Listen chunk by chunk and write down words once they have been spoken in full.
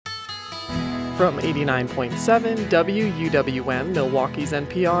From 89.7 WUWM, Milwaukee's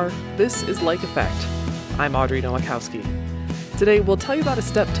NPR, this is Lake Effect. I'm Audrey Nowakowski. Today, we'll tell you about a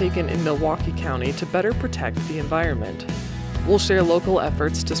step taken in Milwaukee County to better protect the environment. We'll share local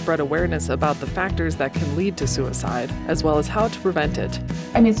efforts to spread awareness about the factors that can lead to suicide, as well as how to prevent it.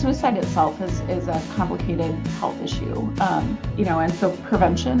 Suicide itself is a complicated health issue, and so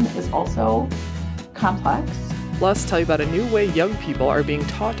prevention is also complex. Plus, tell you about a new way young people are being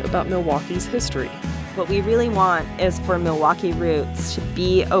taught about Milwaukee's history. What we really want is for Milwaukee Roots to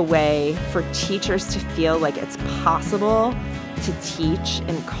be a way for teachers to feel like it's possible to teach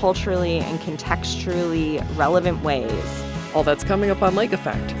in culturally and contextually relevant ways. All that's coming up on Lake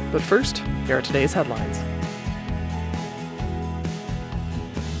Effect. But first, here are today's headlines.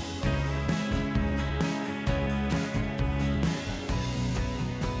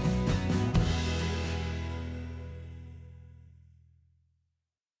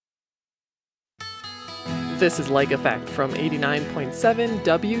 This is Lake Effect from 89.7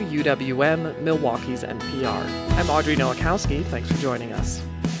 WUWM, Milwaukee's NPR. I'm Audrey Nowakowski. Thanks for joining us.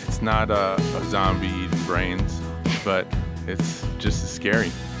 It's not a zombie eating brains, but it's just as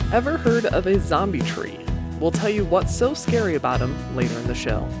scary. Ever heard of a zombie tree? We'll tell you what's so scary about them later in the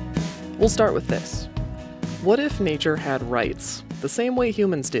show. We'll start with this. What if nature had rights, the same way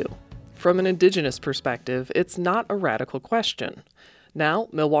humans do? From an indigenous perspective, it's not a radical question. Now,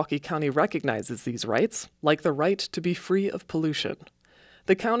 Milwaukee County recognizes these rights, like the right to be free of pollution.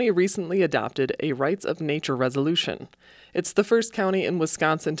 The county recently adopted a Rights of Nature resolution. It's the first county in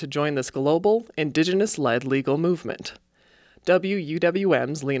Wisconsin to join this global, indigenous-led legal movement.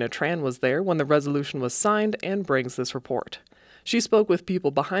 WUWM's Lena Tran was there when the resolution was signed and brings this report. She spoke with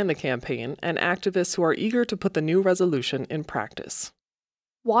people behind the campaign and activists who are eager to put the new resolution in practice.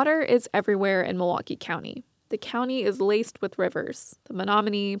 Water is everywhere in Milwaukee County. The county is laced with rivers, the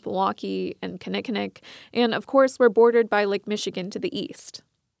Menominee, Milwaukee, and Kinnickinnick, and of course we're bordered by Lake Michigan to the east.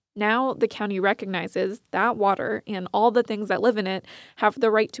 Now the county recognizes that water and all the things that live in it have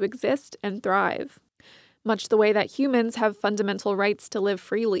the right to exist and thrive, much the way that humans have fundamental rights to live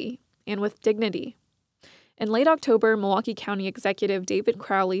freely and with dignity. In late October, Milwaukee County Executive David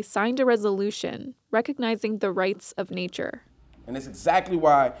Crowley signed a resolution recognizing the rights of nature. And it's exactly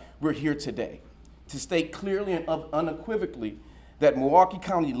why we're here today, to state clearly and unequivocally that Milwaukee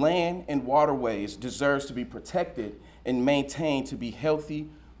County land and waterways deserves to be protected and maintained to be healthy,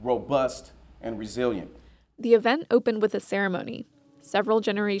 robust, and resilient. The event opened with a ceremony. Several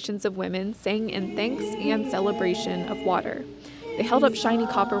generations of women sang in thanks and celebration of water. They held up shiny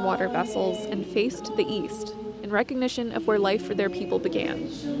copper water vessels and faced the east in recognition of where life for their people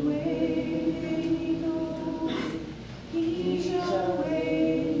began.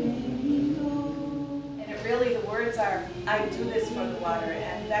 I do this for the water,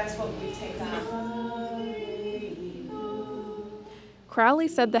 and that's what we take on. Crowley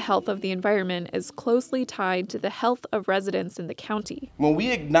said the health of the environment is closely tied to the health of residents in the county. When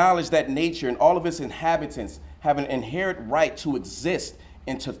we acknowledge that nature and all of its inhabitants have an inherent right to exist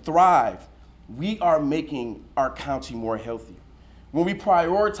and to thrive, we are making our county more healthy. When we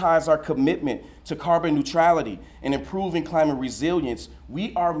prioritize our commitment to carbon neutrality and improving climate resilience,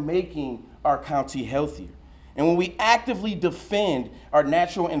 we are making our county healthier. And when we actively defend our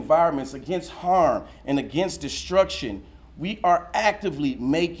natural environments against harm and against destruction, we are actively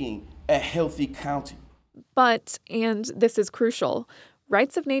making a healthy county. But, and this is crucial,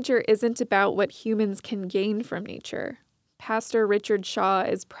 rights of nature isn't about what humans can gain from nature. Pastor Richard Shaw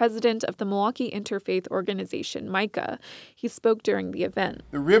is president of the Milwaukee Interfaith Organization, MICA. He spoke during the event.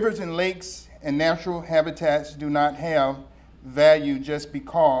 The rivers and lakes and natural habitats do not have value just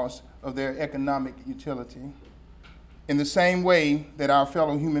because of their economic utility. In the same way that our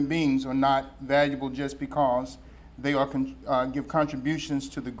fellow human beings are not valuable just because they give contributions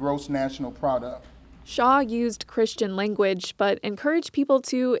to the gross national product. Shaw used Christian language, but encouraged people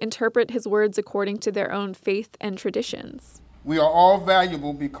to interpret his words according to their own faith and traditions. We are all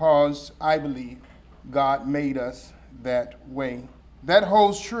valuable because I believe God made us that way. That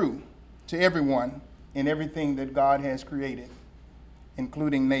holds true to everyone and everything that God has created,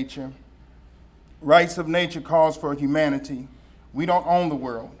 including nature. Rights of nature calls for humanity. We don't own the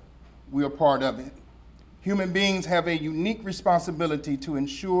world. We are part of it. Human beings have a unique responsibility to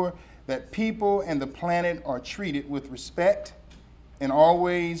ensure that people and the planet are treated with respect and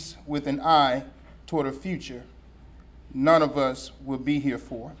always with an eye toward a future none of us will be here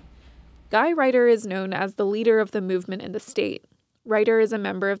for. Guy Ryder is known as the leader of the movement in the state. Ryder is a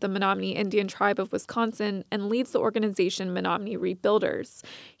member of the Menominee Indian Tribe of Wisconsin and leads the organization Menominee Rebuilders.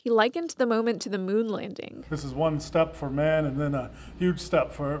 He likened the moment to the moon landing. This is one step for man and then a huge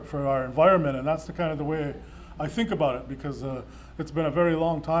step for our environment, and that's the kind of the way I think about it, because it's been a very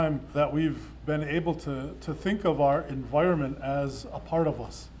long time that we've been able to think of our environment as a part of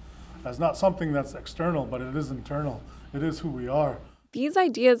us, as not something that's external, but it is internal. It is who we are. These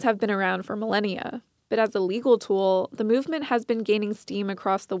ideas have been around for millennia. But as a legal tool, the movement has been gaining steam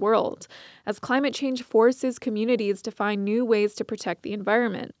across the world as climate change forces communities to find new ways to protect the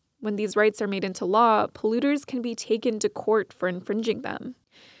environment. When these rights are made into law, polluters can be taken to court for infringing them.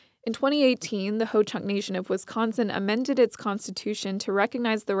 In 2018, the Ho-Chunk Nation of Wisconsin amended its constitution to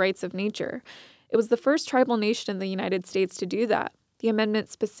recognize the rights of nature. It was the first tribal nation in the United States to do that. The amendment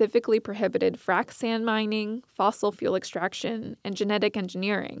specifically prohibited frac sand mining, fossil fuel extraction, and genetic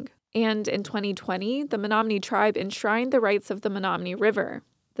engineering. And in 2020, the Menominee tribe enshrined the rights of the Menominee River,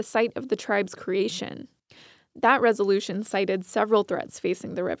 the site of the tribe's creation. That resolution cited several threats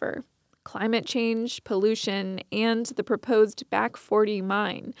facing the river: climate change, pollution, and the proposed Back 40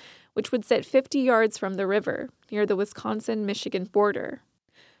 mine, which would sit 50 yards from the river, near the Wisconsin-Michigan border.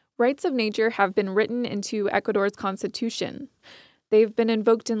 Rights of nature have been written into Ecuador's constitution. They've been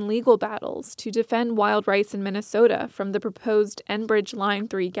invoked in legal battles to defend wild rice in Minnesota from the proposed Enbridge Line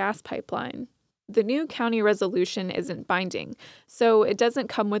 3 gas pipeline. The new county resolution isn't binding, so it doesn't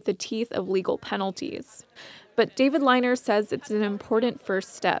come with the teeth of legal penalties. But David Leiners says it's an important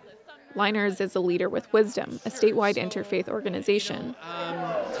first step. Leiners is a leader with Wisdom, a statewide interfaith organization.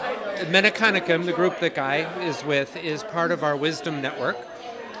 Menoconicum, the group that Guy is with, is part of our Wisdom network.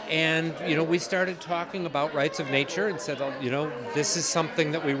 And, we started talking about rights of nature and said, this is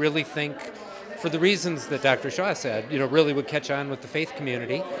something that we really think, for the reasons that Dr. Shaw said, really would catch on with the faith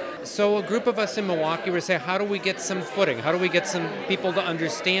community. So a group of us in Milwaukee were saying, how do we get some footing? How do we get some people to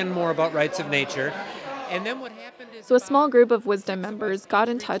understand more about rights of nature? And then what happened is... So a small group of Wisdom members got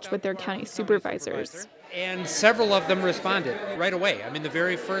in touch with their county supervisors. And several of them responded right away. The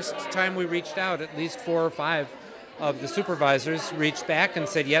very first time we reached out, at least 4 or 5 of the supervisors reached back and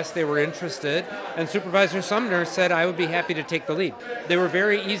said yes, they were interested, and Supervisor Sumner said I would be happy to take the lead. They were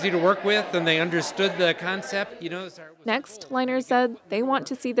very easy to work with, and they understood the concept. Next, Leiners said they want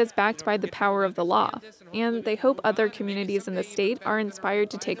to see this backed by the power of the law, and they hope other communities in the state are inspired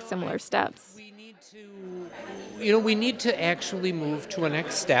to take similar steps. We need to actually move to a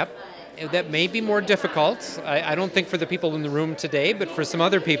next step. That may be more difficult. I don't think for the people in the room today, but for some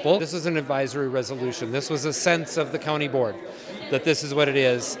other people, this is an advisory resolution. This was a sense of the county board that this is what it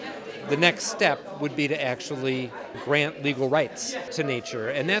is. The next step would be to actually grant legal rights to nature,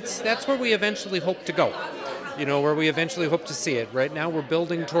 and that's where we eventually hope to go. Where we eventually hope to see it. Right now, we're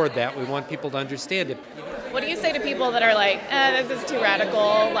building toward that. We want people to understand it. What do you say to people that are like, this is too radical?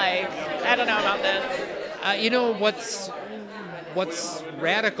 I don't know about this. What's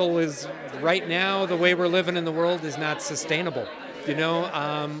radical is right now the way we're living in the world is not sustainable.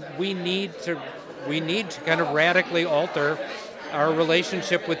 We need to kind of radically alter our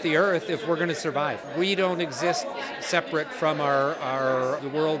relationship with the earth if we're going to survive. We don't exist separate from the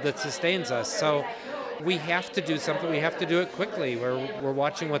world that sustains us. So we have to do something. We have to do it quickly. We're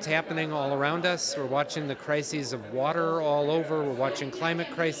watching what's happening all around us. We're watching the crises of water all over. We're watching climate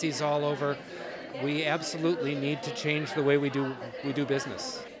crises all over. We absolutely need to change the way we do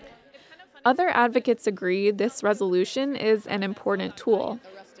business. Other advocates agree this resolution is an important tool.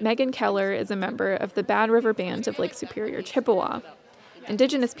 Megan Keller is a member of the Bad River Band of Lake Superior, Chippewa.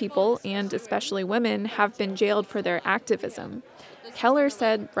 Indigenous people, and especially women, have been jailed for their activism. Keller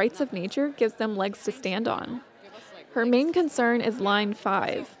said rights of nature gives them legs to stand on. Her main concern is Line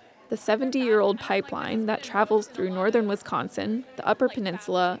 5, the 70-year-old pipeline that travels through northern Wisconsin, the Upper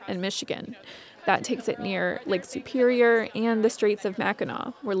Peninsula, and Michigan. That takes it near Lake Superior and the Straits of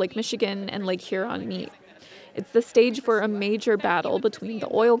Mackinac, where Lake Michigan and Lake Huron meet. It's the stage for a major battle between the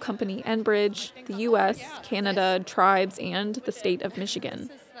oil company Enbridge, the U.S., Canada, tribes, and the state of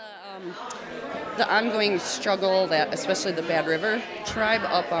Michigan. The ongoing struggle that especially the Bad River tribe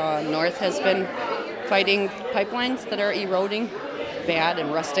up north has been fighting pipelines that are eroding bad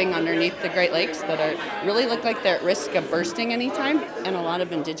and rusting underneath the Great Lakes that really look like they're at risk of bursting anytime, and a lot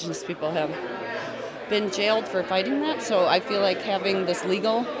of Indigenous people have been jailed for fighting that. So I feel like having this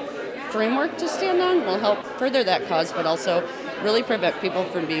legal framework to stand on will help further that cause, but also really prevent people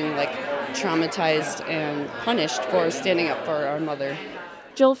from being traumatized and punished for standing up for our mother.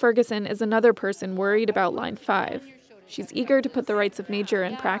 Jill Ferguson is another person worried about Line 5. She's eager to put the rights of nature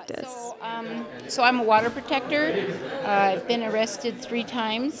in practice. So I'm a water protector. I've been arrested 3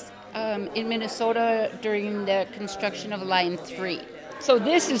 times in Minnesota during the construction of Line 3. So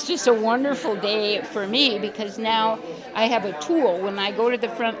this is just a wonderful day for me because now I have a tool when I go to the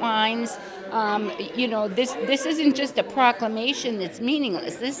front lines. This isn't just a proclamation that's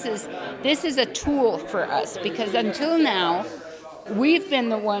meaningless. This is a tool for us because until now, we've been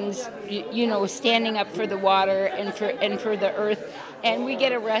the ones, standing up for the water and for the earth, and we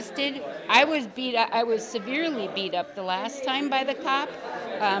get arrested. I was severely beat up the last time by the cop.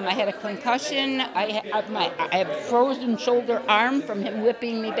 I had a concussion. I have a frozen shoulder arm from him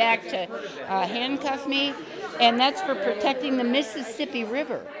whipping me back to handcuff me, and that's for protecting the Mississippi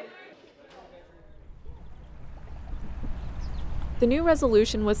River. The new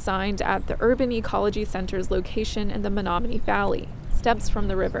resolution was signed at the Urban Ecology Center's location in the Menominee Valley, steps from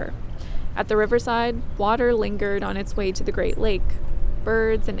the river. At the riverside, water lingered on its way to the Great Lake.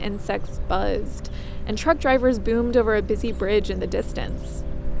 Birds and insects buzzed, and truck drivers boomed over a busy bridge in the distance.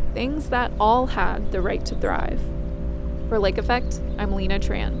 Things that all had the right to thrive. For Lake Effect, I'm Lena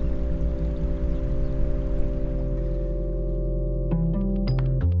Tran.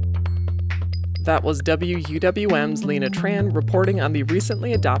 That was WUWM's Lena Tran reporting on the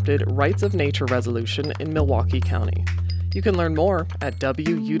recently adopted Rights of Nature resolution in Milwaukee County. You can learn more at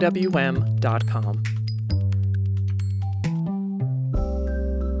WUWM.com.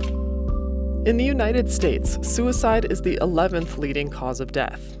 In the United States, suicide is the 11th leading cause of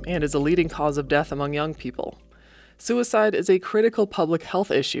death and is a leading cause of death among young people. Suicide is a critical public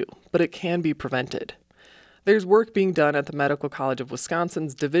health issue, but it can be prevented. There's work being done at the Medical College of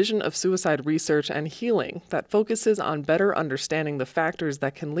Wisconsin's Division of Suicide Research and Healing that focuses on better understanding the factors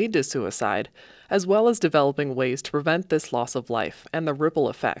that can lead to suicide, as well as developing ways to prevent this loss of life and the ripple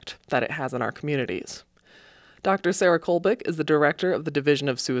effect that it has in our communities. Dr. Sarah Kolbick is the director of the Division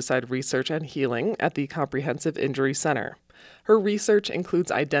of Suicide Research and Healing at the Comprehensive Injury Center. Her research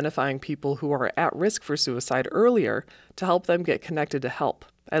includes identifying people who are at risk for suicide earlier to help them get connected to help,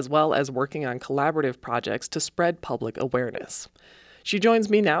 as well as working on collaborative projects to spread public awareness. She joins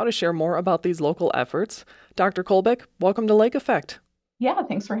me now to share more about these local efforts. Dr. Kolbick, welcome to Lake Effect. Yeah,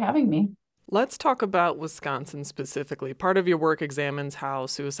 thanks for having me. Let's talk about Wisconsin specifically. Part of your work examines how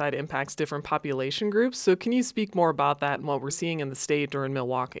suicide impacts different population groups. So can you speak more about that and what we're seeing in the state or in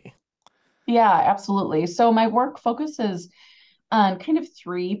Milwaukee? Yeah, absolutely. So my work focuses on kind of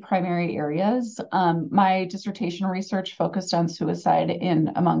three primary areas. My dissertation research focused on suicide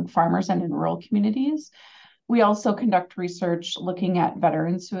among farmers and in rural communities. We also conduct research looking at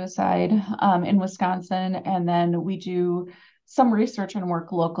veteran suicide in Wisconsin, and then we do some research and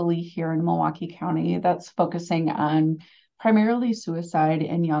work locally here in Milwaukee County that's focusing on primarily suicide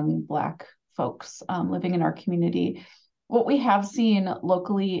in young Black folks living in our community. What we have seen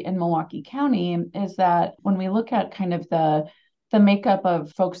locally in Milwaukee County is that when we look at kind of the makeup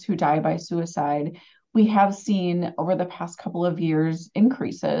of folks who die by suicide, we have seen over the past couple of years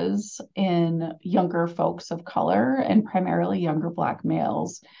increases in younger folks of color and primarily younger Black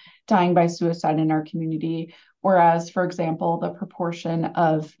males dying by suicide in our community. Whereas, for example, the proportion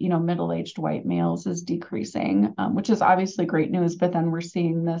of middle-aged white males is decreasing, which is obviously great news. But then we're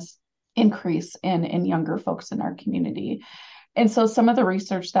seeing this increase in younger folks in our community. And so some of the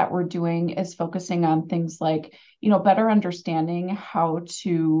research that we're doing is focusing on things like, better understanding how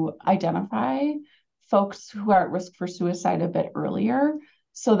to identify folks who are at risk for suicide a bit earlier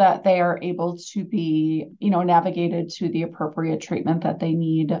so that they are able to be, navigated to the appropriate treatment that they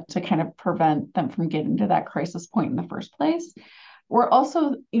need to kind of prevent them from getting to that crisis point in the first place. We're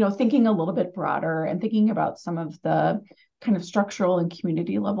also, thinking a little bit broader and thinking about some of the kind of structural and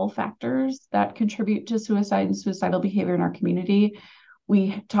community level factors that contribute to suicide and suicidal behavior in our community.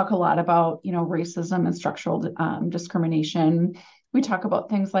 We talk a lot about, racism and structural discrimination. We talk about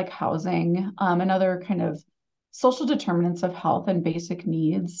things like housing and other kind of social determinants of health and basic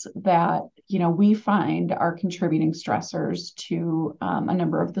needs that, we find are contributing stressors to a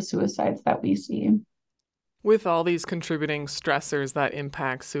number of the suicides that we see. With all these contributing stressors that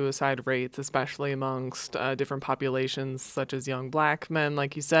impact suicide rates, especially amongst different populations, such as young Black men,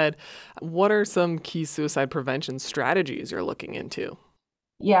 like you said, what are some key suicide prevention strategies you're looking into?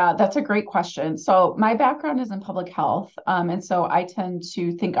 Yeah, that's a great question. So my background is in public health, and so I tend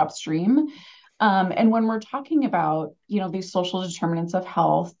to think upstream. And when we're talking about, these social determinants of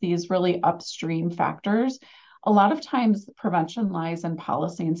health, these really upstream factors, a lot of times prevention lies in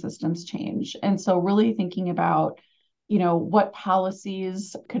policy and systems change. And so really thinking about, what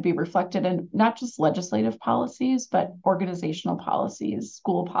policies could be reflected in not just legislative policies, but organizational policies,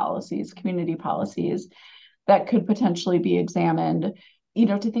 school policies, community policies that could potentially be examined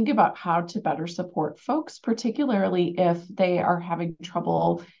to think about how to better support folks, particularly if they are having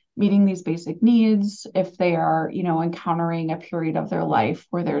trouble meeting these basic needs, if they are, encountering a period of their life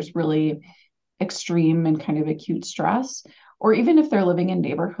where there's really extreme and kind of acute stress, or even if they're living in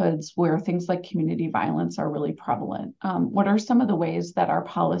neighborhoods where things like community violence are really prevalent. What are some of the ways that our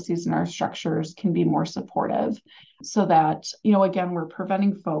policies and our structures can be more supportive so that, again, we're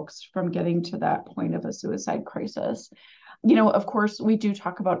preventing folks from getting to that point of a suicide crisis? Of course, we do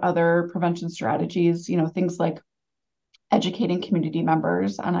talk about other prevention strategies, things like educating community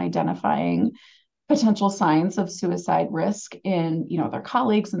members on identifying potential signs of suicide risk in, their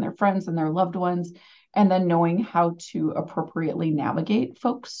colleagues and their friends and their loved ones, and then knowing how to appropriately navigate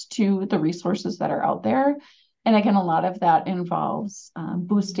folks to the resources that are out there. And again, a lot of that involves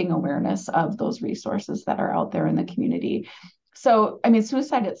boosting awareness of those resources that are out there in the community. So,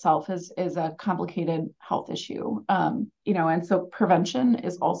 suicide itself is a complicated health issue, and so prevention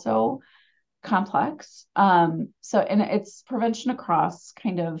is also complex. And it's prevention across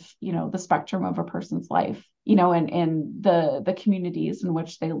kind of, the spectrum of a person's life, and the communities in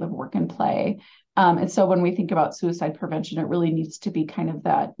which they live, work, and play. And so when we think about suicide prevention, it really needs to be kind of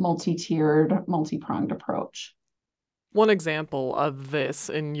that multi-tiered, multi-pronged approach. One example of this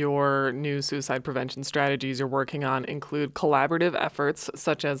in your new suicide prevention strategies you're working on include collaborative efforts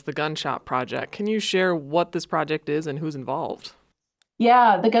such as the Gun Shop Project. Can you share what this project is and who's involved?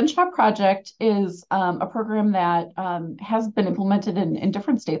 Yeah, the Gun Shop Project is a program that has been implemented in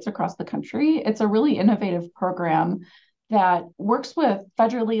different states across the country. It's a really innovative program that works with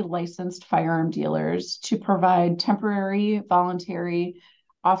federally licensed firearm dealers to provide temporary, voluntary,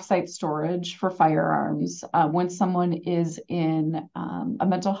 offsite storage for firearms when someone is in a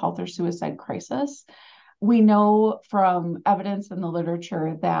mental health or suicide crisis. We know from evidence in the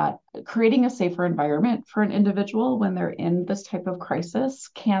literature that creating a safer environment for an individual when they're in this type of crisis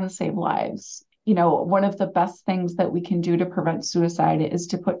can save lives. One of the best things that we can do to prevent suicide is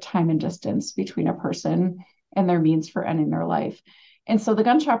to put time and distance between a person and their means for ending their life. And so the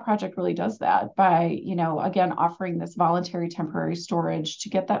Gun Shop Project really does that by, again, offering this voluntary temporary storage to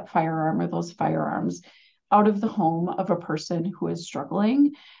get that firearm or those firearms out of the home of a person who is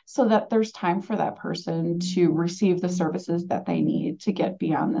struggling so that there's time for that person to receive the services that they need to get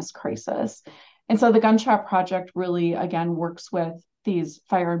beyond this crisis. And so the Gun Shop Project really, again, works with these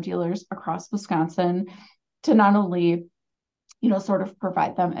firearm dealers across Wisconsin to not only sort of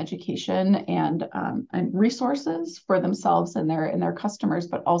provide them education and resources for themselves and their customers,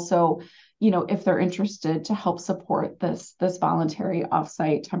 but also, if they're interested, to help support this voluntary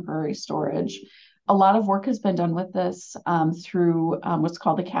offsite temporary storage. A lot of work has been done with this through what's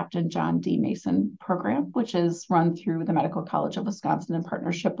called the Captain John D. Mason program, which is run through the Medical College of Wisconsin in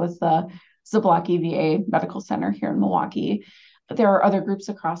partnership with the Zablocki VA Medical Center here in Milwaukee. There are other groups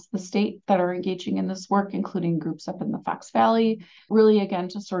across the state that are engaging in this work, including groups up in the Fox Valley, really, again,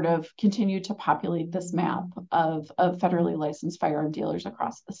 to sort of continue to populate this map of federally licensed firearm dealers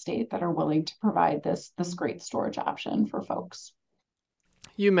across the state that are willing to provide this great storage option for folks.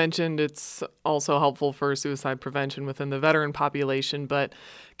 You mentioned it's also helpful for suicide prevention within the veteran population, but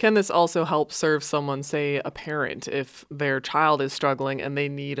can this also help serve someone, say a parent, if their child is struggling and they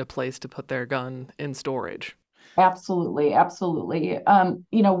need a place to put their gun in storage? Absolutely, absolutely.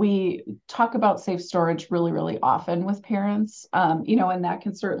 We talk about safe storage really, really often with parents, and that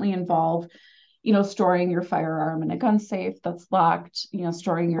can certainly involve, storing your firearm in a gun safe that's locked,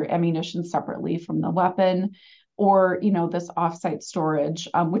 storing your ammunition separately from the weapon, or, this offsite storage,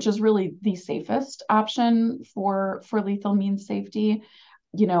 which is really the safest option for lethal means safety.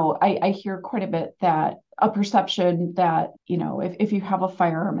 I hear quite a bit that a perception that, if you have a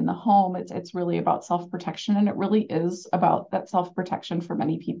firearm in the home, it's really about self-protection, and it really is about that self-protection for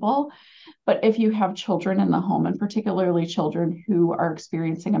many people. But if you have children in the home, and particularly children who are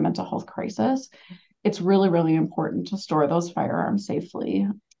experiencing a mental health crisis, it's really, really important to store those firearms safely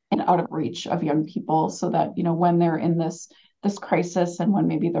and out of reach of young people so that, when they're in this crisis and when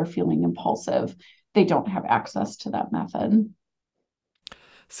maybe they're feeling impulsive, they don't have access to that method.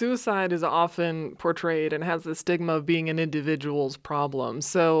 Suicide is often portrayed and has the stigma of being an individual's problem.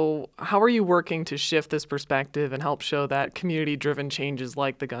 So how are you working to shift this perspective and help show that community-driven changes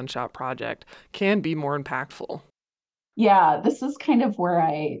like the Gun Shop Project can be more impactful? Yeah, this is kind of where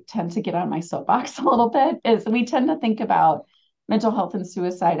I tend to get on my soapbox a little bit, is we tend to think about mental health and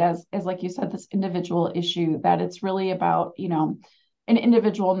suicide as like you said, this individual issue, that it's really about, an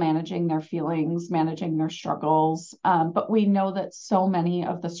individual managing their feelings, managing their struggles. But we know that so many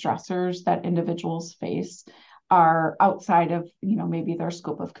of the stressors that individuals face are outside of, maybe their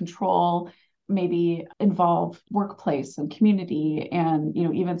scope of control. maybe involve workplace and community and,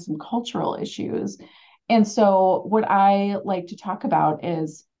 even some cultural issues. And so what I like to talk about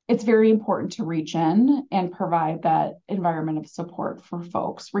is it's very important to reach in and provide that environment of support for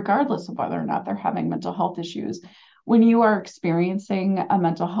folks, regardless of whether or not they're having mental health issues. When you are experiencing a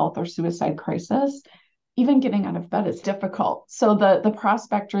mental health or suicide crisis, even getting out of bed is difficult. So the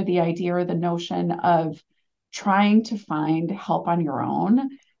prospect or the idea or the notion of trying to find help on your own,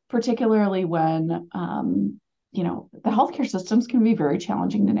 particularly when, the healthcare systems can be very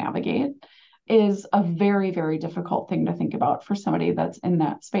challenging to navigate, is a very, very difficult thing to think about for somebody that's in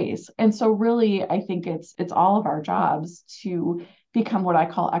that space. And so really, I think it's all of our jobs to become what I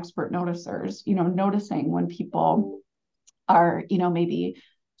call expert noticers, noticing when people are, maybe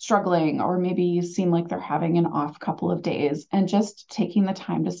struggling or maybe seem like they're having an off couple of days, and just taking the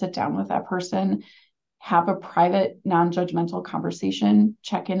time to sit down with that person, have a private, non-judgmental conversation,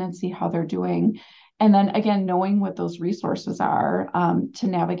 check in and see how they're doing. And then again, knowing what those resources are to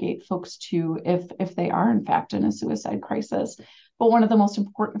navigate folks to if they are in fact in a suicide crisis. But one of the most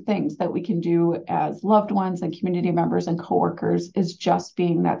important things that we can do as loved ones and community members and coworkers is just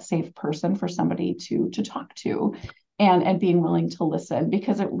being that safe person for somebody to talk to, and being willing to listen,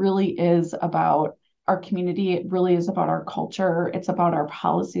 because it really is about our community. It really is about our culture. It's about our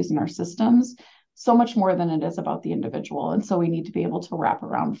policies and our systems, so much more than it is about the individual. And so we need to be able to wrap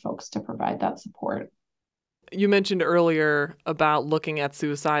around folks to provide that support. You mentioned earlier about looking at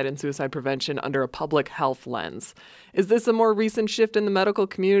suicide and suicide prevention under a public health lens. Is this a more recent shift in the medical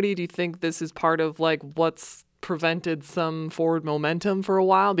community? Do you think this is part of what's prevented some forward momentum for a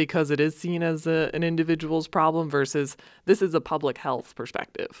while, because it is seen as an individual's problem versus this is a public health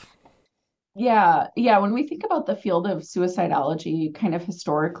perspective? Yeah. When we think about the field of suicidology, kind of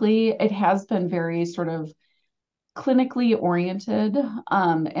historically, it has been very sort of clinically oriented,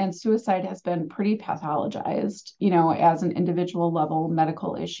 and suicide has been pretty pathologized, as an individual level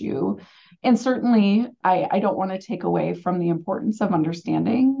medical issue. And certainly, I don't want to take away from the importance of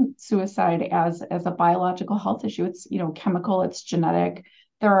understanding suicide as a biological health issue. It's, chemical, it's genetic.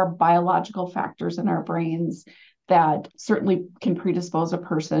 There are biological factors in our brains that certainly can predispose a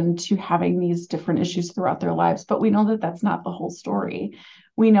person to having these different issues throughout their lives. But we know that that's not the whole story.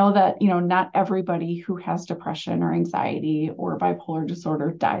 We know that, not everybody who has depression or anxiety or bipolar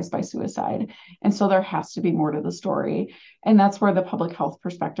disorder dies by suicide. And so there has to be more to the story. And that's where the public health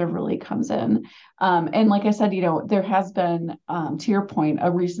perspective really comes in. And like I said, there has been, to your point,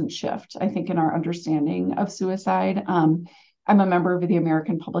 a recent shift, I think, in our understanding of suicide. I'm a member of the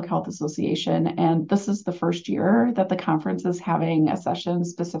American Public Health Association, and this is the first year that the conference is having a session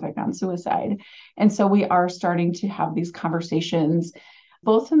specific on suicide. And so we are starting to have these conversations,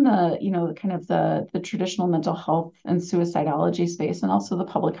 both in the, kind of the traditional mental health and suicidology space, and also the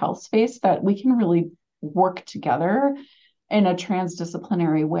public health space, that we can really work together in a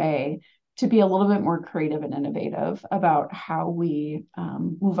transdisciplinary way to be a little bit more creative and innovative about how we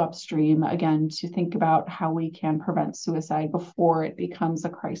move upstream, again, to think about how we can prevent suicide before it becomes a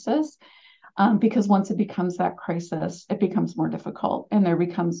crisis. Because once it becomes that crisis, it becomes more difficult, and there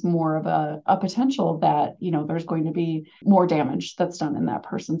becomes more of a potential that, there's going to be more damage that's done in that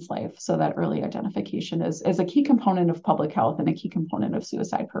person's life. So that early identification is a key component of public health and a key component of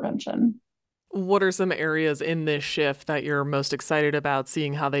suicide prevention. What are some areas in this shift that you're most excited about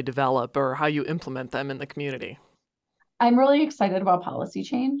seeing how they develop or how you implement them in the community? I'm really excited about policy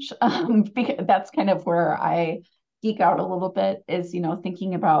change, because that's kind of where I geek out a little bit, is,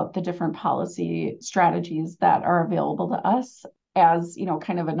 thinking about the different policy strategies that are available to us as,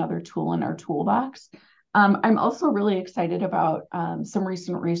 kind of another tool in our toolbox. I'm also really excited about some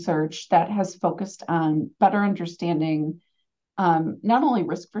recent research that has focused on better understanding not only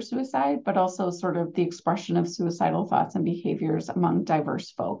risk for suicide, but also sort of the expression of suicidal thoughts and behaviors among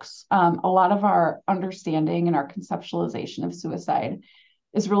diverse folks. A lot of our understanding and our conceptualization of suicide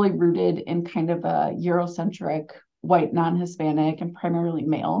is really rooted in kind of a Eurocentric, white, non-Hispanic, and primarily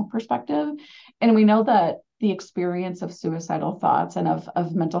male perspective. And we know that the experience of suicidal thoughts and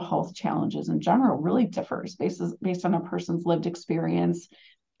of mental health challenges in general really differs based on a person's lived experience.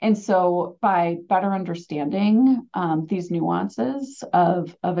 And so by better understanding these nuances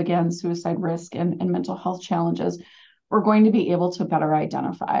of again, suicide risk and mental health challenges, we're going to be able to better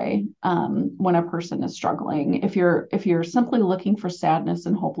identify when a person is struggling. If you're simply looking for sadness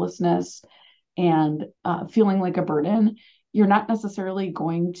and hopelessness and feeling like a burden, you're not necessarily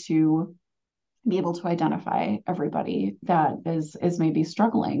going to be able to identify everybody that is maybe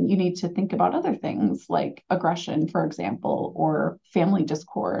struggling. You need to think about other things like aggression, for example, or family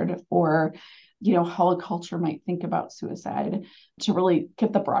discord, or how a culture might think about suicide to really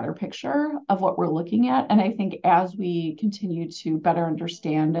get the broader picture of what we're looking at. And I think as we continue to better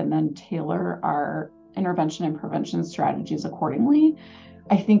understand and then tailor our intervention and prevention strategies accordingly,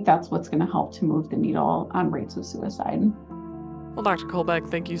 I think that's what's going to help to move the needle on rates of suicide. Well, Dr. Kolbeck,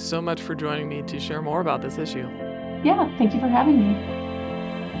 thank you so much for joining me to share more about this issue. Yeah, thank you for having me.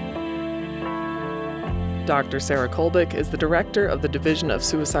 Dr. Sarah Kolbeck is the director of the Division of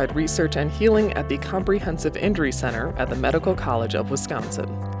Suicide Research and Healing at the Comprehensive Injury Center at the Medical College of Wisconsin.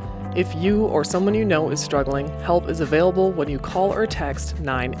 If you or someone you know is struggling, help is available when you call or text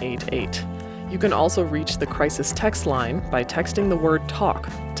 988. You can also reach the crisis text line by texting the word TALK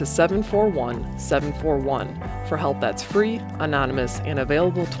to 741-741 for help that's free, anonymous, and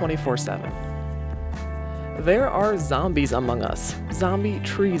available 24/7. There are zombies among us, zombie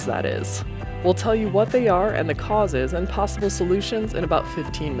trees that is. We'll tell you what they are and the causes and possible solutions in about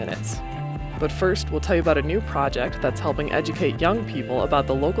 15 minutes. But first, we'll tell you about a new project that's helping educate young people about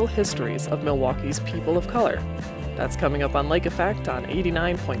the local histories of Milwaukee's people of color. That's coming up on Lake Effect on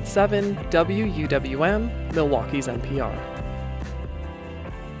 89.7 WUWM, Milwaukee's NPR.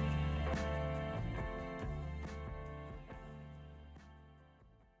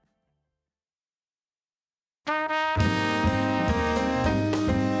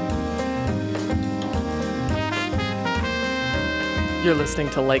 You're listening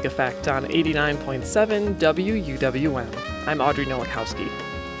to Lake Effect on 89.7 WUWM. I'm Audrey Nowakowski.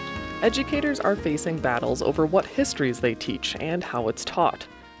 Educators are facing battles over what histories they teach and how it's taught,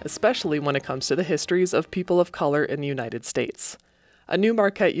 especially when it comes to the histories of people of color in the United States. A new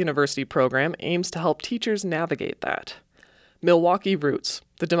Marquette University program aims to help teachers navigate that. Milwaukee Roots,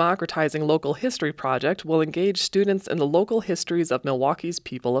 the Democratizing Local History Project, will engage students in the local histories of Milwaukee's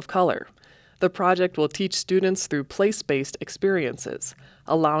people of color. The project will teach students through place-based experiences,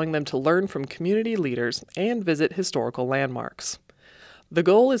 allowing them to learn from community leaders and visit historical landmarks. The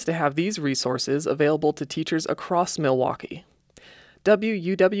goal is to have these resources available to teachers across Milwaukee.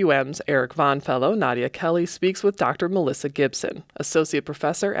 WUWM's Eric Vaughn Fellow Nadia Kelly speaks with Dr. Melissa Gibson, Associate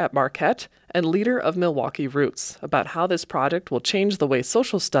Professor at Marquette and leader of Milwaukee Roots, about how this project will change the way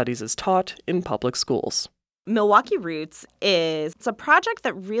social studies is taught in public schools. Milwaukee Roots is a project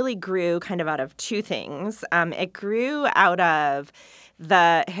that really grew kind of out of two things. It grew out of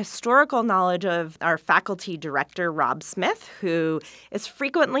the historical knowledge of our faculty director, Rob Smith, who is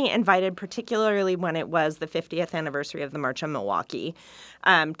frequently invited, particularly when it was the 50th anniversary of the March on Milwaukee,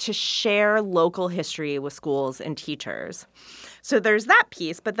 to share local history with schools and teachers. So there's that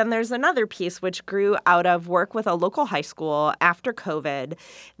piece, but then there's another piece which grew out of work with a local high school after COVID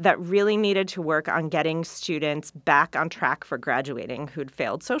that really needed to work on getting students back on track for graduating who'd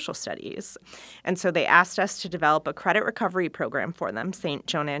failed social studies. And so they asked us to develop a credit recovery program for them, St.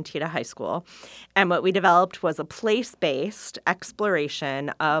 Joan Antietam High School. And what we developed was a place-based exploration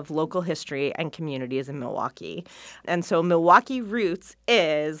of local history and communities in Milwaukee. And so Milwaukee Roots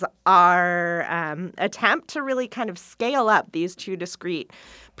is our attempt to really kind of scale up these two discrete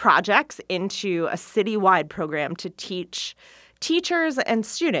projects into a citywide program to teach teachers and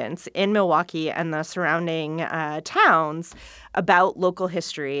students in Milwaukee and the surrounding towns about local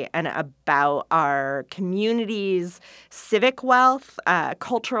history and about our community's civic wealth,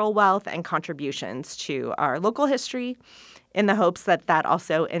 cultural wealth, and contributions to our local history, in the hopes that that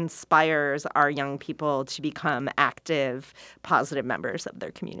also inspires our young people to become active, positive members of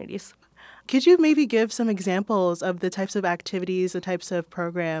their communities. Could you maybe give some examples of the types of activities, the types of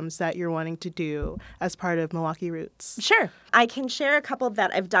programs that you're wanting to do as part of Milwaukee Roots? Sure. I can share a couple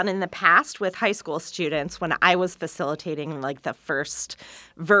that I've done in the past with high school students when I was facilitating like the first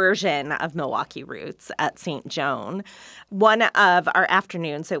version of Milwaukee Roots at St. Joan. One of our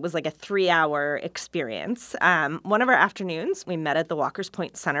afternoons, it was like a 3-hour experience. One of our afternoons, we met at the Walker's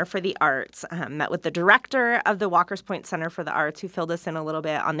Point Center for the Arts, met with the director of the Walker's Point Center for the Arts, who filled us in a little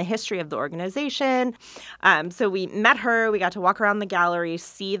bit on the history of the organization. So we met her. We got to walk around the gallery,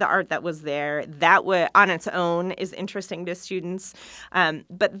 see the art that was there. That on its own is interesting to students.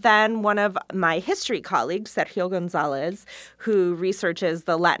 But then one of my history colleagues, Sergio Gonzalez, who researches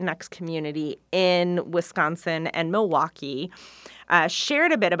the Latinx community in Wisconsin and Milwaukee,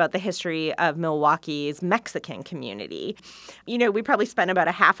 shared a bit about the history of Milwaukee's Mexican community. You know, we probably spent about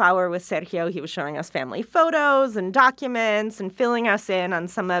a half hour with Sergio. He was showing us family photos and documents and filling us in on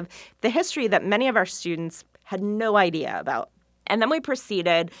some of the history that many of our students had no idea about. And then we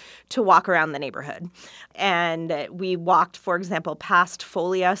proceeded to walk around the neighborhood. And we walked, for example, past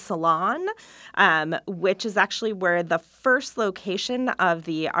Folia Salon, which is actually where the first location of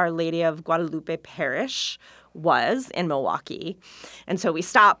the Our Lady of Guadalupe Parish was in Milwaukee. And so we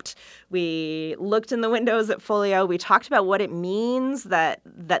stopped, we looked in the windows at Folio, we talked about what it means that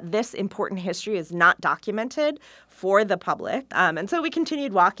this important history is not documented for the public. And so we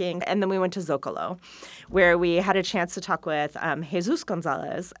continued walking, and then we went to Zocalo, where we had a chance to talk with Jesus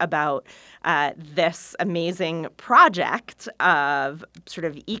Gonzalez about this amazing project of sort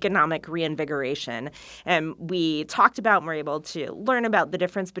of economic reinvigoration. And we talked about and were able to learn about the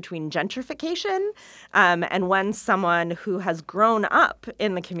difference between gentrification and when someone who has grown up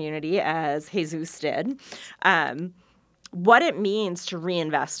in the community, as Jesus did, what it means to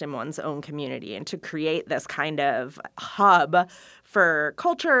reinvest in one's own community and to create this kind of hub for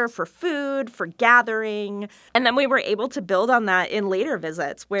culture, for food, for gathering. And then we were able to build on that in later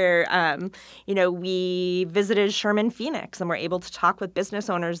visits where, we visited Sherman Phoenix and were able to talk with business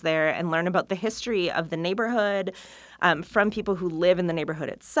owners there and learn about the history of the neighborhood from people who live in the neighborhood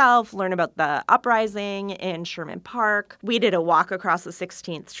itself, learn about the uprising in Sherman Park. We did a walk across the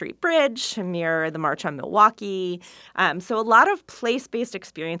 16th Street Bridge to mirror the March on Milwaukee. So a lot of place-based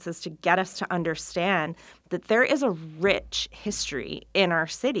experiences to get us to understand that there is a rich history in our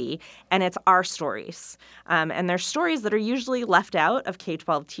city, and it's our stories. And they're stories that are usually left out of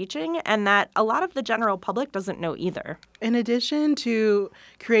K-12 teaching and that a lot of the general public doesn't know either. In addition to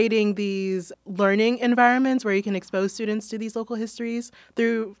creating these learning environments where you can expose students to these local histories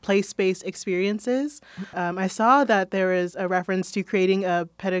through place-based experiences, I saw that there is a reference to creating a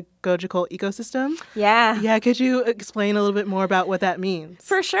pedagogical ecosystem. Yeah. Yeah, could you explain a little bit more about what that means?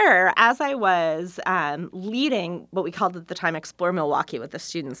 For sure. As I was leading what we called at the time Explore Milwaukee with the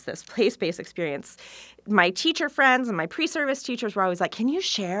students, this place-based experience, my teacher friends and my pre-service teachers were always like, can you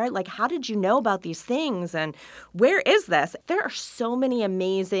share? Like, how did you know about these things? And where is this? There are so many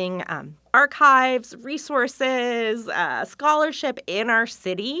amazing archives, resources, scholarship in our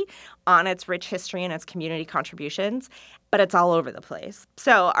city on its rich history and its community contributions, but it's all over the place.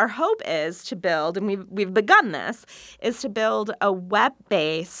 So our hope is to build, and we've begun this, is to build a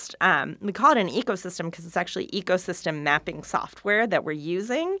web-based, we call it an ecosystem because it's actually ecosystem mapping software that we're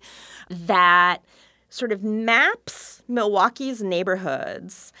using that sort of maps Milwaukee's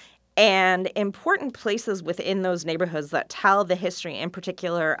neighborhoods and important places within those neighborhoods that tell the history in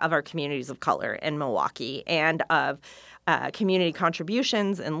particular of our communities of color in Milwaukee and of community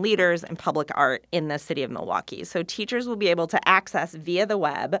contributions and leaders and public art in the city of Milwaukee. So teachers will be able to access via the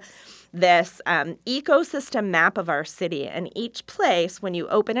web this ecosystem map of our city. And each place, when you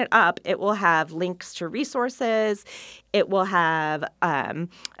open it up, it will have links to resources. It will have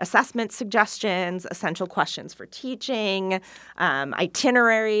assessment suggestions, essential questions for teaching,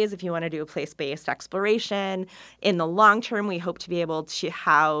 itineraries if you want to do a place-based exploration. In the long term, we hope to be able to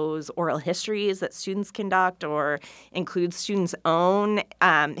house oral histories that students conduct or include students' own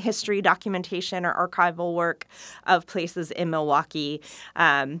history documentation or archival work of places in Milwaukee.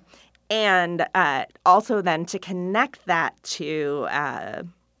 And also then to connect that to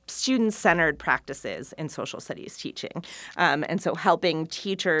student-centered practices in social studies teaching. And so helping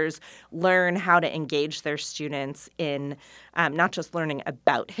teachers learn how to engage their students in not just learning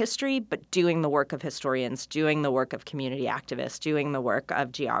about history, but doing the work of historians, doing the work of community activists, doing the work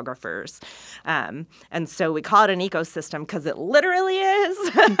of geographers. And so we call it an ecosystem because it literally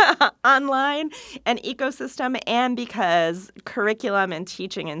is online, an ecosystem, and because curriculum and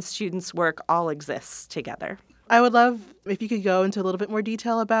teaching and students' work all exists together. I would love if you could go into a little bit more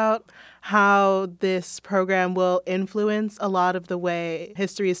detail about how this program will influence a lot of the way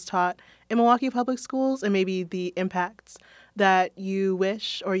history is taught in Milwaukee Public Schools and maybe the impacts that you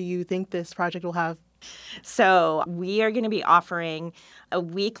wish or you think this project will have. So we are going to be offering a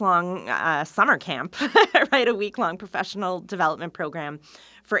week-long summer camp, right? A week-long professional development program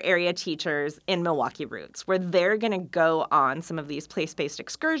for area teachers in Milwaukee Roots, where they're going to go on some of these place-based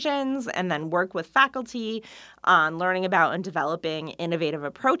excursions and then work with faculty on learning about and developing innovative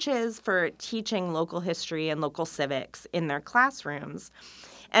approaches for teaching local history and local civics in their classrooms.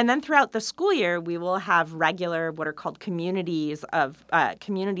 And then throughout the school year, we will have regular what are called communities of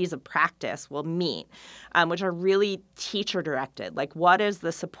practice will meet, which are really teacher-directed. Like, what is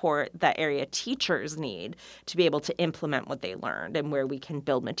the support that area teachers need to be able to implement what they learned, and where we can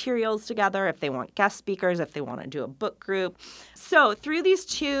build materials together if they want guest speakers, if they want to do a book group. So through these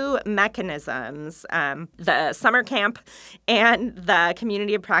two mechanisms, the summer camp and the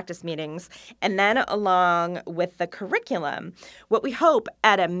community of practice meetings, and then along with the curriculum, what we hope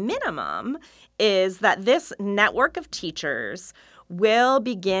at a minimum is that this network of teachers will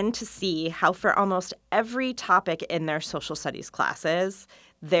begin to see how for almost every topic in their social studies classes,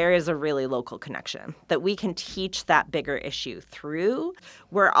 there is a really local connection that we can teach that bigger issue through.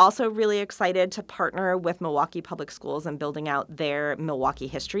 We're also really excited to partner with Milwaukee Public Schools in building out their Milwaukee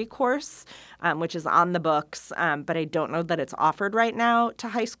history course, which is on the books, but I don't know that it's offered right now to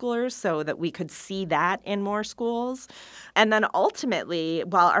high schoolers, so that we could see that in more schools. And then ultimately,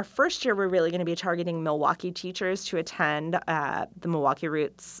 while our first year we're really going to be targeting Milwaukee teachers to attend the Milwaukee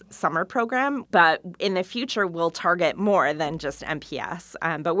Roots summer program, but in the future we'll target more than just MPS.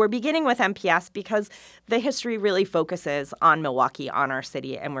 But we're beginning with MPS because the history really focuses on Milwaukee, on our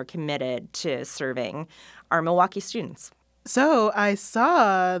city, and we're committed to serving our Milwaukee students. So I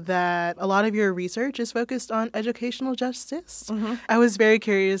saw that a lot of your research is focused on educational justice. Mm-hmm. I was very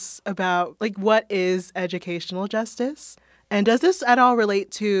curious about, what is educational justice? And does this at all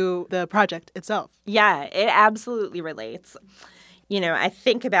relate to the project itself? Yeah, it absolutely relates. I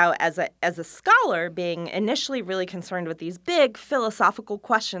think about as a scholar being initially really concerned with these big philosophical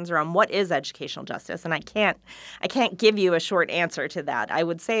questions around what is educational justice, and I can't give you a short answer to that. I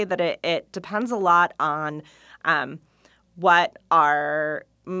would say that it depends a lot on what our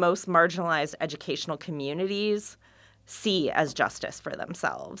most marginalized educational communities see as justice for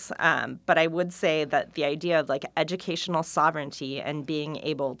themselves. But I would say that the idea of educational sovereignty and being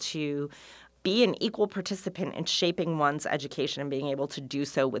able to be an equal participant in shaping one's education and being able to do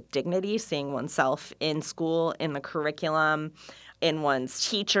so with dignity, seeing oneself in school, in the curriculum, in one's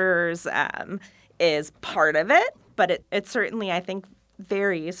teachers, is part of it. But it certainly, I think,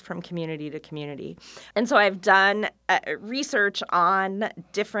 varies from community to community. And so I've done research on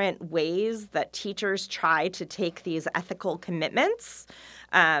different ways that teachers try to take these ethical commitments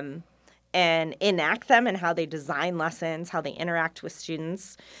and enact them, and how they design lessons, how they interact with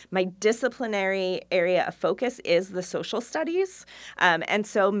students. My disciplinary area of focus is the social studies. And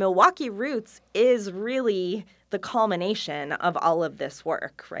so Milwaukee Roots is really the culmination of all of this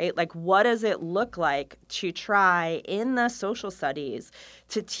work, right? What does it look like to try in the social studies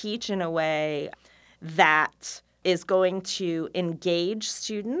to teach in a way that is going to engage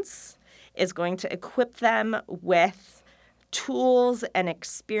students, is going to equip them with tools and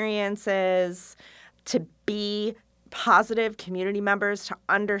experiences to be positive community members, to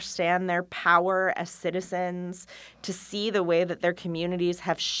understand their power as citizens, to see the way that their communities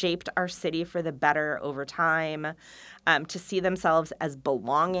have shaped our city for the better over time, to see themselves as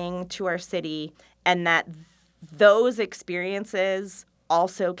belonging to our city, and that those experiences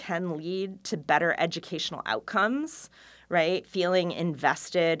also can lead to better educational outcomes, right? Feeling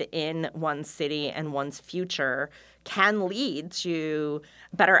invested in one's city and one's future can lead to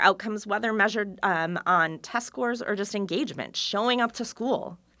better outcomes, whether measured on test scores or just engagement, showing up to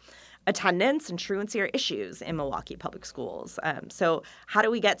school. Attendance and truancy are issues in Milwaukee Public Schools. So how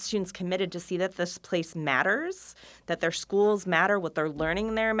do we get students committed to see that this place matters, that their schools matter, what they're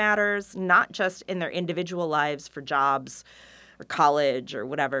learning there matters, not just in their individual lives for jobs or college or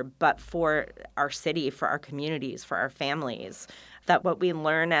whatever, but for our city, for our communities, for our families, that what we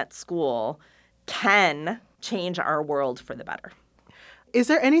learn at school can change our world for the better. Is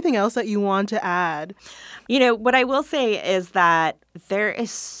there anything else that you want to add? What I will say is that there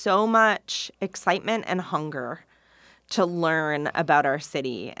is so much excitement and hunger to learn about our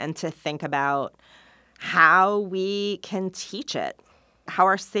city and to think about how we can teach it, how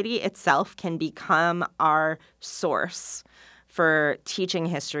our city itself can become our source for teaching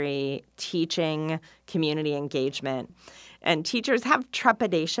history, teaching community engagement. And teachers have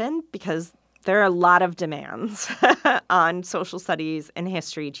trepidation because there are a lot of demands on social studies and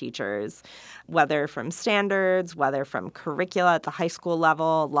history teachers, whether from standards, whether from curricula at the high school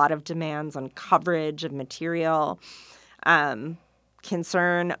level, a lot of demands on coverage of material,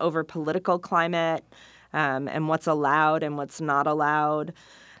 concern over political climate, and what's allowed and what's not allowed.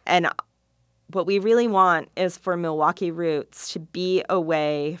 And what we really want is for Milwaukee Roots to be a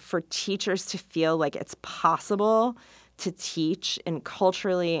way for teachers to feel like it's possible to teach in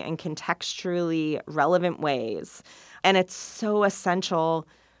culturally and contextually relevant ways. And it's so essential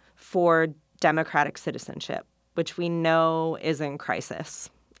for democratic citizenship, which we know is in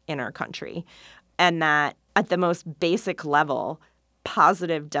crisis in our country. And that at the most basic level,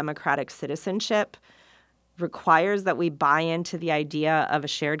 positive democratic citizenship requires that we buy into the idea of a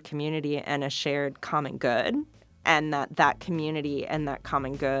shared community and a shared common good, and that community and that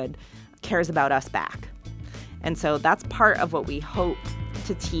common good cares about us back. And so that's part of what we hope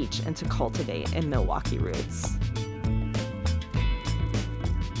to teach and to cultivate in Milwaukee Roots.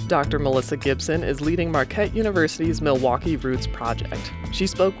 Dr. Melissa Gibson is leading Marquette University's Milwaukee Roots Project. She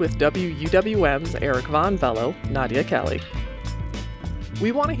spoke with WUWM's Eric Von Vello, Nadia Kelly.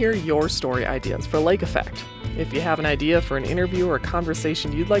 We want to hear your story ideas for Lake Effect. If you have an idea for an interview or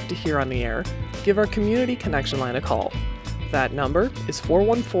conversation you'd like to hear on the air, give our Community Connection line a call. That number is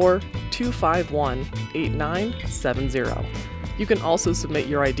 414-251-8970. You can also submit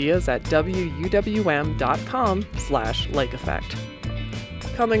your ideas at wuwm.com/lake effect.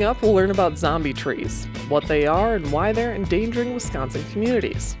 Coming up, we'll learn about zombie trees, what they are and why they're endangering Wisconsin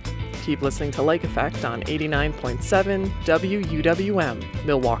communities. Keep listening to Lake Effect on 89.7 WUWM,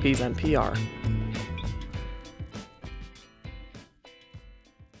 Milwaukee's NPR.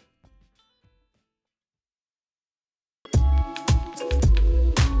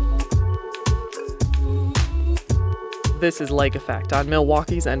 This is Lake Effect on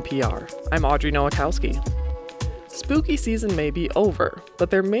Milwaukee's NPR. I'm Audrey Nowakowski. Spooky season may be over, but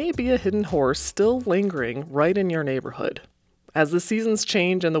there may be a hidden horror still lingering right in your neighborhood. As the seasons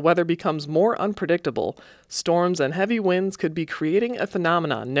change and the weather becomes more unpredictable, storms and heavy winds could be creating a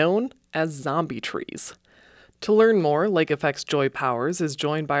phenomenon known as zombie trees. To learn more, Lake Effect's Joy Powers is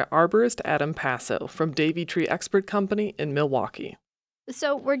joined by arborist Adam Passo from Davey Tree Expert Company in Milwaukee.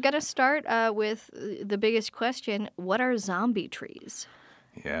 So we're going to start with the biggest question. What are zombie trees?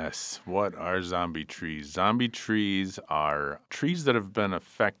 Yes, what are zombie trees? Zombie trees are trees that have been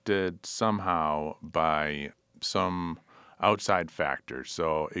affected somehow by some outside factor.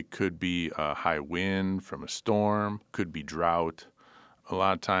 So it could be a high wind from a storm, could be drought. A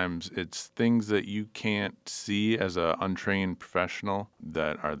lot of times it's things that you can't see as an untrained professional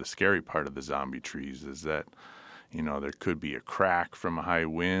that are the scary part of the zombie trees is that, you know, there could be a crack from a high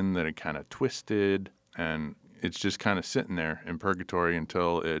wind that it kind of twisted, and it's just kind of sitting there in purgatory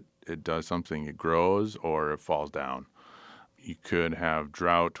until it does something. It grows or it falls down. You could have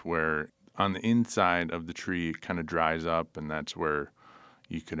drought where on the inside of the tree it kind of dries up, and that's where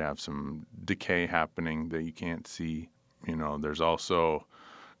you could have some decay happening that you can't see. You know, there's also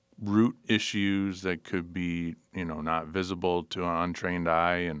root issues that could be, you know, not visible to an untrained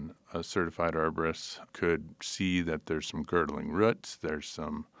eye, and a certified arborist could see that there's some girdling roots, there's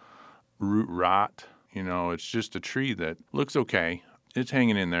some root rot. You know, it's just a tree that looks okay. It's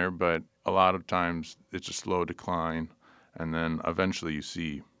hanging in there, but a lot of times it's a slow decline, and then eventually you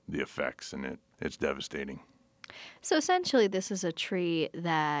see the effects, and it's devastating. So essentially this is a tree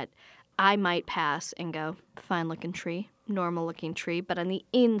that I might pass and go, fine-looking tree, normal-looking tree, but on the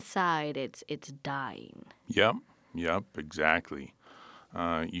inside it's dying. Yep, exactly.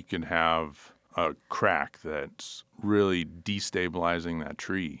 You could have a crack that's really destabilizing that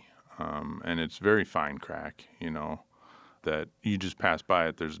tree, and it's very fine crack, you know, that you just pass by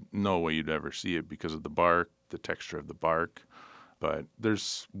it. There's no way you'd ever see it because of the bark, the texture of the bark, but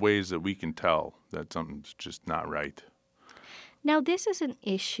there's ways that we can tell that something's just not right. Now, this is an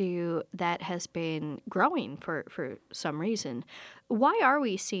issue that has been growing for some reason. Why are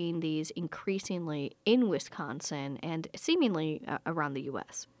we seeing these increasingly in Wisconsin and seemingly around the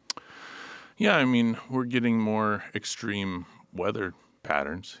U.S.? Yeah, I mean, we're getting more extreme weather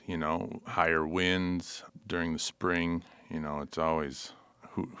patterns, you know, higher winds during the spring. You know, it's always,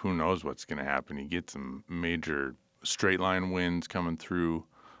 who knows what's going to happen. You get some major straight line winds coming through.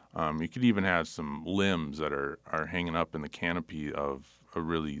 You could even have some limbs that are hanging up in the canopy of a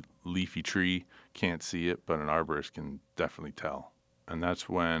really leafy tree. Can't see it, but an arborist can definitely tell. And that's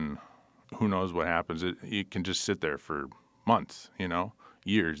when, who knows what happens. It can just sit there for months, you know,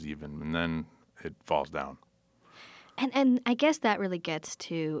 years even, and then it falls down. And I guess that really gets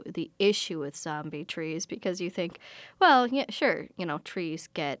to the issue with zombie trees, because you think, well, yeah, sure, you know, trees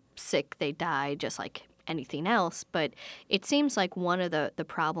get sick, they die just like anything else, but it seems like one of the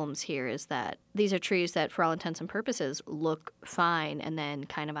problems here is that these are trees that, for all intents and purposes, look fine and then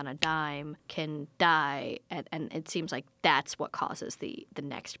kind of on a dime can die, and it seems like that's what causes the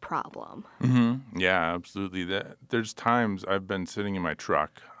next problem. Mm-hmm. Yeah, absolutely. There's times I've been sitting in my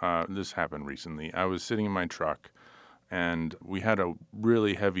truck. This happened recently. I was sitting in my truck, and we had a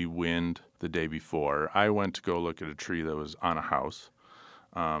really heavy wind the day before. I went to go look at a tree that was on a house.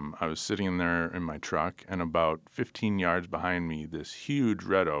 I was sitting in there in my truck, and about 15 yards behind me, this huge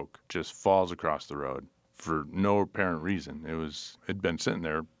red oak just falls across the road for no apparent reason. It'd been sitting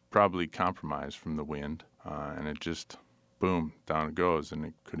there, probably compromised from the wind, and it just, boom, down it goes, and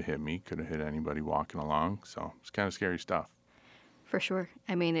it could have hit me, could have hit anybody walking along, so it's kind of scary stuff. For sure.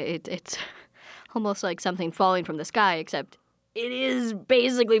 I mean, it's almost like something falling from the sky, except it is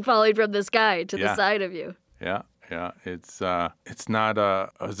basically falling from the sky to the side of you. Yeah. It's not a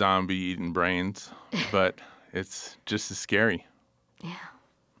zombie eating brains, but it's just as scary. Yeah.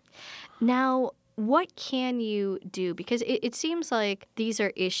 Now, what can you do? Because it seems like these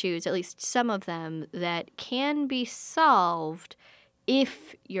are issues, at least some of them, that can be solved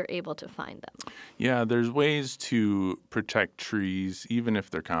if you're able to find them? Yeah, there's ways to protect trees, even if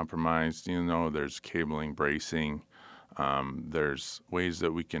they're compromised. There's cabling, bracing. There's ways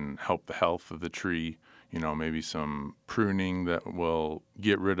that we can help the health of the tree. Maybe some pruning that will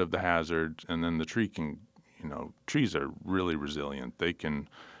get rid of the hazard, and then the tree can, trees are really resilient. They can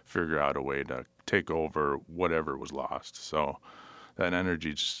figure out a way to take over whatever was lost. So that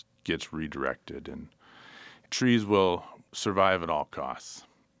energy just gets redirected, and trees will survive at all costs.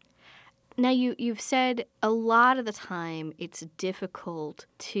 Now, you've said a lot of the time it's difficult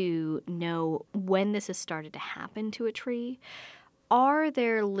to know when this has started to happen to a tree. Are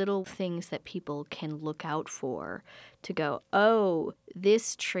there little things that people can look out for to go, oh,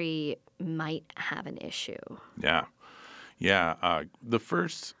 this tree might have an issue? Yeah. The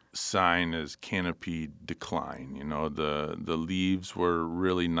first sign is canopy decline. The leaves were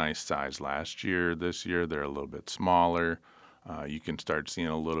really nice size last year. This year they're a little bit smaller. You can start seeing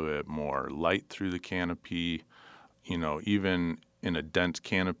a little bit more light through the canopy. Even in a dense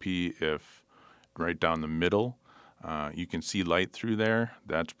canopy, if right down the middle, you can see light through there,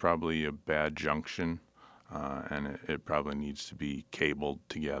 that's probably a bad junction, and it probably needs to be cabled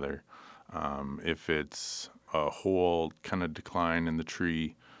together. If it's a whole kind of decline in the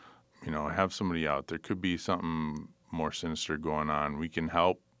tree, have somebody out. There could be something more sinister going on. We can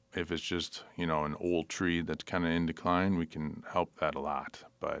help. If it's just, an old tree that's kind of in decline, we can help that a lot.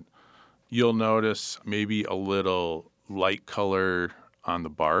 But you'll notice maybe a little light color on the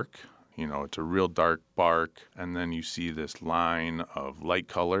bark. It's a real dark bark, and then you see this line of light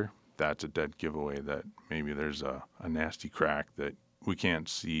color. That's a dead giveaway that maybe there's a nasty crack that we can't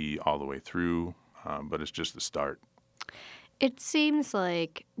see all the way through, but it's just the start. It seems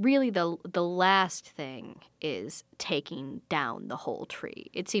like really the last thing is taking down the whole tree.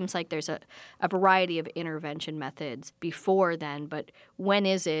 It seems like there's a variety of intervention methods before then, but when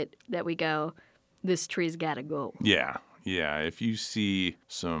is it that we go, this tree's got to go? Yeah. If you see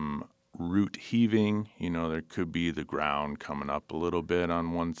some root heaving, there could be the ground coming up a little bit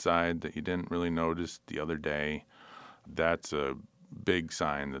on one side that you didn't really notice the other day. That's a big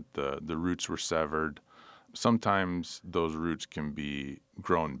sign that the roots were severed. Sometimes those roots can be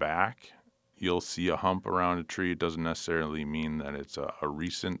grown back. You'll see a hump around a tree. It doesn't necessarily mean that it's a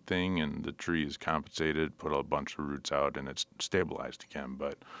recent thing and the tree is compensated, put a bunch of roots out, and it's stabilized again.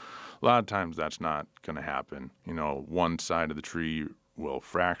 But a lot of times that's not going to happen. One side of the tree will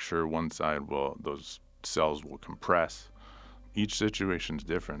fracture, one side those cells will compress. Each situation's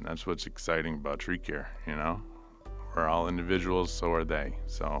different. That's what's exciting about tree care, We're all individuals, so are they.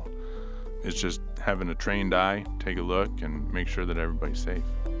 So it's just having a trained eye, take a look, and make sure that everybody's safe.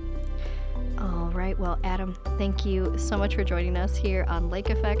 All right. Well, Adam, thank you so much for joining us here on Lake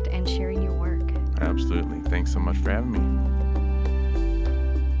Effect and sharing your work. Absolutely. Thanks so much for having me.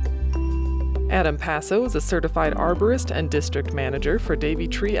 Adam Passo is a certified arborist and district manager for Davey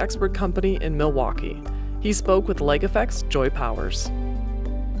Tree Expert Company in Milwaukee. He spoke with Lake Effect's Joy Powers.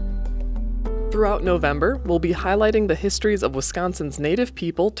 Throughout November, we'll be highlighting the histories of Wisconsin's native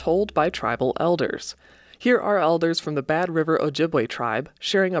people told by tribal elders. Here are elders from the Bad River Ojibwe tribe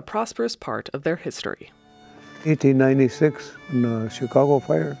sharing a prosperous part of their history. 1896, in the Chicago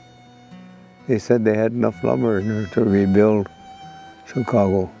fire, they said they had enough lumber in there to rebuild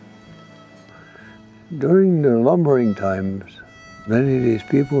Chicago. During the lumbering times, many of these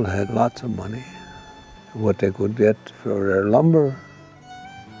people had lots of money, what they could get for their lumber.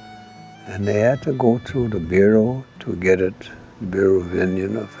 And they had to go through the Bureau to get it, Bureau of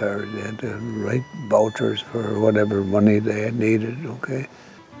Indian Affairs. They had to write vouchers for whatever money they had needed, okay?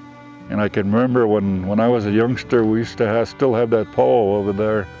 And I can remember when I was a youngster, we used to still have that pole over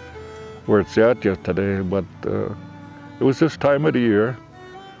there where it's at yet today, but it was this time of the year.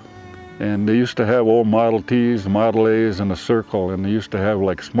 And they used to have old Model Ts, Model As in a circle, and they used to have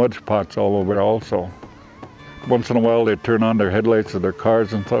like smudge pots all over also. Once in a while they'd turn on their headlights of their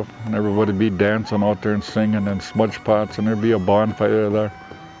cars and stuff, and everybody'd be dancing out there and singing and smudge pots, and there'd be a bonfire there.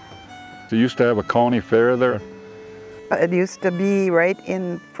 They used to have a county fair there. It used to be right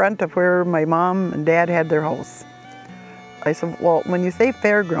in front of where my mom and dad had their house. I said, well, when you say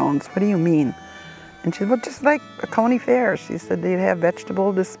fairgrounds, what do you mean? And she said, well, just like a county fair. She said they'd have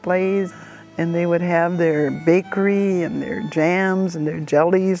vegetable displays, and they would have their bakery and their jams and their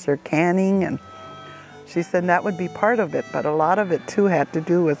jellies, their canning, and she said that would be part of it, but a lot of it too had to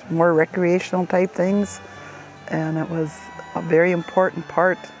do with more recreational type things, and it was a very important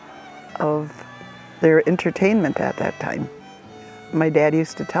part of their entertainment at that time. My dad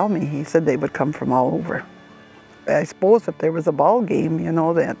used to tell me, he said they would come from all over. I suppose if there was a ball game,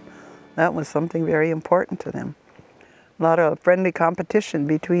 that was something very important to them. A lot of friendly competition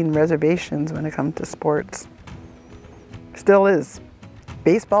between reservations when it comes to sports. Still is.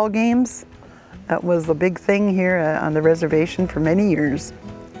 Baseball games, that was a big thing here on the reservation for many years,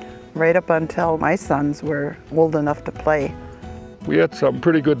 right up until my sons were old enough to play. We had some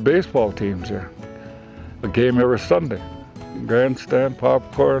pretty good baseball teams here. A game every Sunday. Grandstand,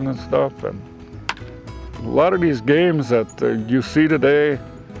 popcorn and stuff. And a lot of these games that you see today,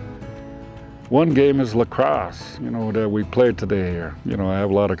 one game is lacrosse, that we played today here. I have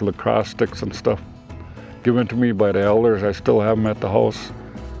a lot of lacrosse sticks and stuff given to me by the elders. I still have them at the house.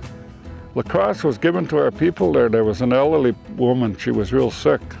 Lacrosse was given to our people there. There was an elderly woman, she was real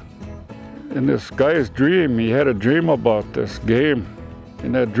sick. In this guy's dream, he had a dream about this game.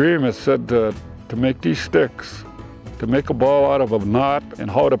 In that dream, it said to make these sticks, to make a ball out of a knot,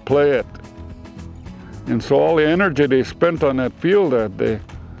 and how to play it. And so all the energy they spent on that field that day,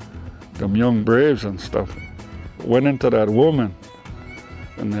 them young braves and stuff, went into that woman.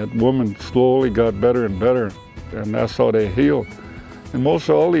 And that woman slowly got better and better, and that's how they healed. And most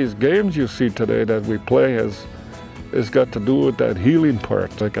of all these games you see today that we play has got to do with that healing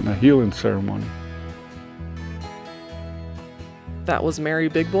part, like in a healing ceremony. That was Mary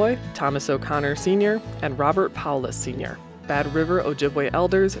Big Boy, Thomas O'Connor Sr., and Robert Paulus Sr., Bad River Ojibwe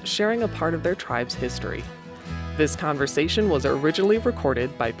elders sharing a part of their tribe's history. This conversation was originally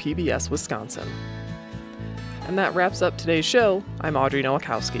recorded by PBS Wisconsin. And that wraps up today's show. I'm Audrey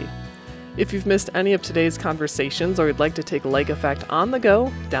Nowakowski. If you've missed any of today's conversations or would like to take Lake Effect on the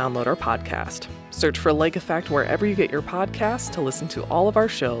go, download our podcast. Search for Lake Effect wherever you get your podcasts to listen to all of our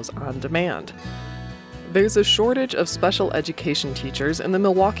shows on demand. There's a shortage of special education teachers in the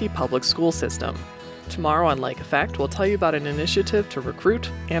Milwaukee public school system. Tomorrow on Lake Effect, we'll tell you about an initiative to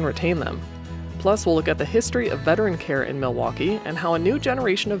recruit and retain them. Plus, we'll look at the history of veteran care in Milwaukee and how a new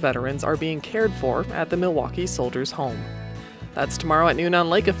generation of veterans are being cared for at the Milwaukee Soldiers' Home. That's tomorrow at noon on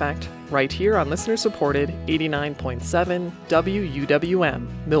Lake Effect, right here on listener-supported 89.7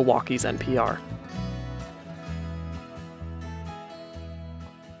 WUWM, Milwaukee's NPR.